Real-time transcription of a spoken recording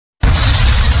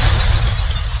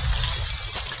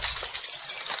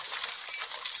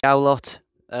Yowlot.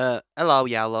 Hello,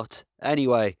 Yowlot.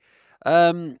 Anyway,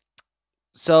 um,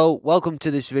 so welcome to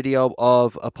this video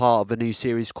of a part of a new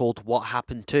series called What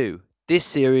Happened To. This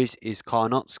series is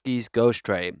Carnesky's Ghost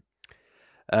Train.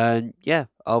 And yeah,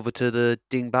 over to the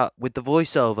dingbat with the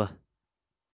voiceover.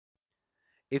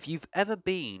 If you've ever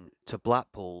been to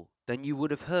Blackpool, then you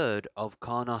would have heard of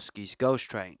Carnesky's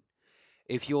Ghost Train.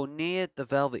 If you're near the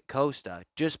Velvet Coaster,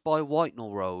 just by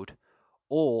Whitnall Road,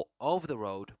 or over the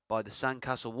road by the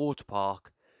Sandcastle Water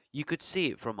Park, you could see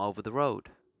it from over the road.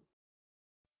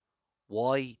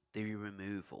 Why the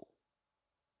removal?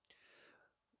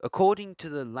 According to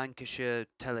the Lancashire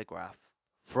Telegraph,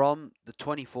 from the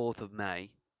 24th of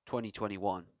May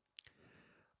 2021,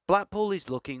 Blackpool is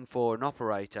looking for an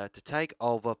operator to take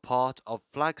over part of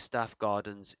Flagstaff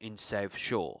Gardens in South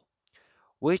Shore,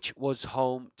 which was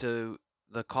home to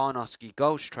the Carnosky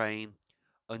Ghost Train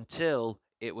until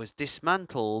it was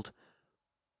dismantled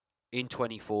in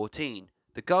 2014.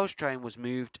 The Ghost Train was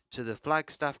moved to the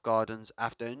Flagstaff Gardens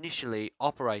after initially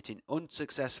operating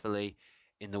unsuccessfully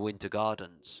in the Winter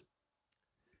Gardens.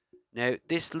 Now,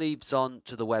 this leads on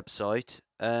to the website,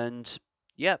 and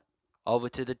yep, over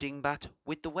to the dingbat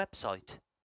with the website.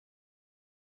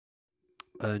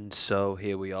 And so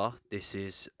here we are. This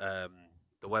is the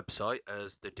website,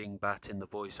 as the dingbat in the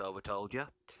voiceover told you.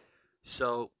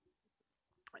 So,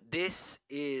 this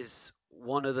is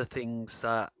one of the things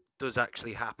that does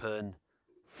actually happen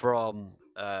from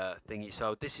thingy.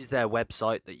 So this is their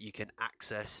website that you can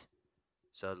access.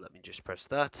 So let me just press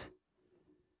that.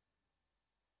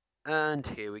 And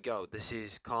here we go. This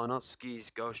is Carnesky's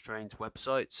Ghost Train's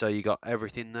website. So you got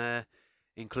everything there,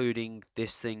 including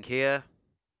this thing here.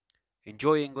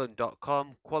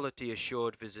 EnjoyEngland.com, quality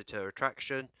assured visitor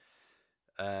attraction.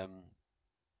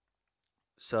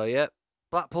 So yeah,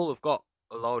 Blackpool have got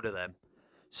a load of them.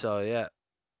 So yeah,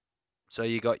 so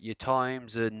you got your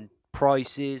times and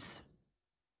prices,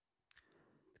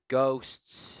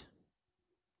 ghosts,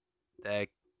 their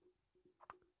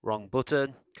wrong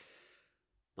button,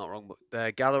 not wrong, but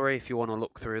their gallery if you want to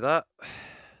look through that.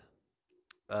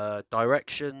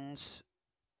 Directions.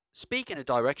 Speaking of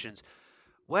directions,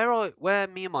 where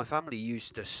me and my family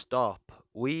used to stop,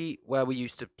 where we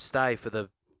used to stay for the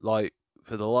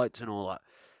lights and all that.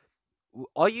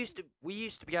 We used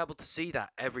to be able to see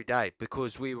that every day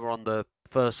because we were on the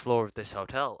first floor of this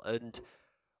hotel, and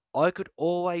I could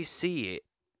always see it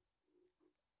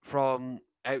from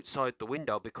outside the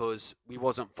window because we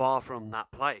wasn't far from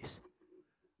that place.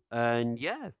 And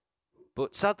yeah,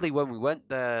 but sadly when we went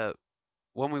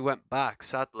back,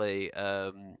 sadly,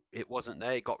 it wasn't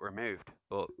there. It got removed.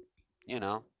 But you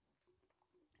know,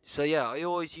 so yeah, I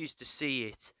always used to see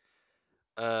it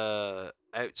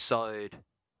outside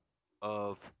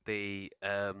of the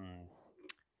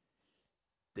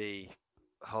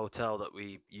hotel that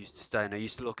we used to stay in. I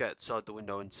used to look outside the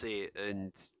window and see it,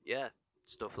 and yeah,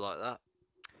 stuff like that.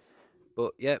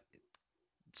 But yeah,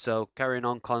 so carrying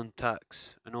on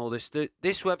contacts and all this.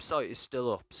 This website is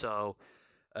still up, so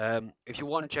if you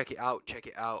want to check it out, check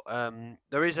it out.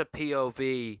 There is a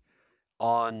POV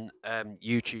on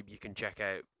YouTube you can check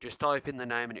out. Just type in the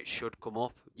name and it should come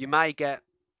up. You may get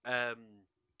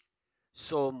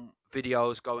some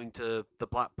videos going to the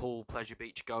Blackpool Pleasure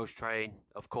Beach Ghost Train,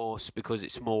 of course, because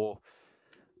it's more,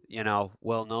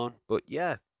 well known. But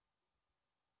yeah,